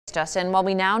Justin, well,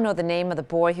 we now know the name of the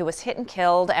boy who was hit and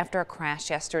killed after a crash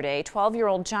yesterday.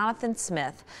 12-year-old Jonathan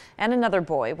Smith and another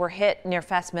boy were hit near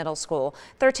Faiss Middle School.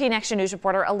 13 Action News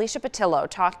reporter Alicia Pattillo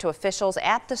talked to officials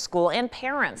at the school and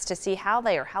parents to see how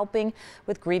they are helping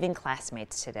with grieving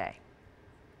classmates today.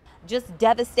 Just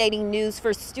devastating news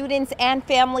for students and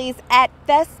families at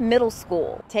Faiss Middle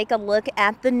School. Take a look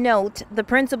at the note the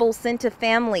principal sent to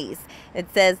families.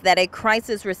 It says that a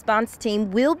crisis response team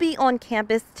will be on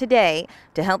campus today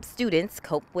to help students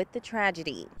cope with the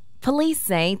tragedy. Police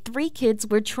say 3 kids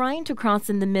were trying to cross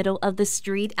in the middle of the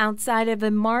street outside of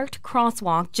a marked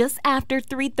crosswalk just after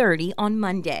 3:30 on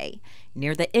Monday,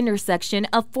 near the intersection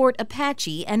of Fort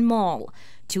Apache and Mall.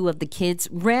 2 of the kids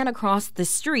ran across the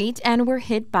street and were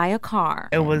hit by a car.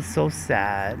 It was so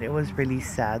sad. It was really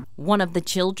sad. One of the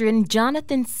children,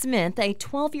 Jonathan Smith, a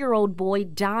 12-year-old boy,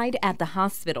 died at the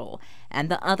hospital, and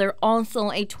the other,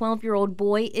 also a 12-year-old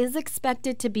boy, is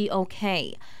expected to be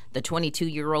okay. The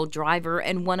 22-year-old driver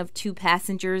and one of 2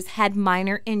 passengers had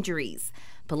minor injuries.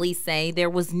 Police say there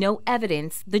was no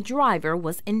evidence the driver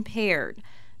was impaired.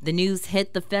 The news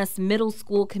hit the Faiss Middle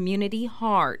School community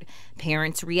hard.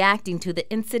 Parents reacting to the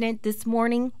incident this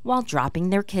morning while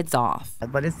dropping their kids off.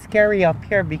 But it's scary up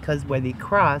here because when they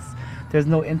cross, there's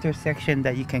no intersection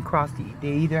that you can cross.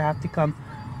 They either have to come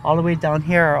all the way down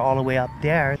here or all the way up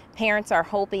there. Parents are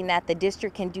hoping that the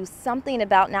district can do something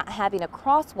about not having a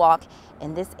crosswalk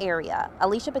in this area.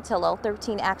 Alicia Pattillo,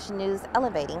 13 Action News,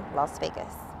 elevating Las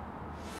Vegas.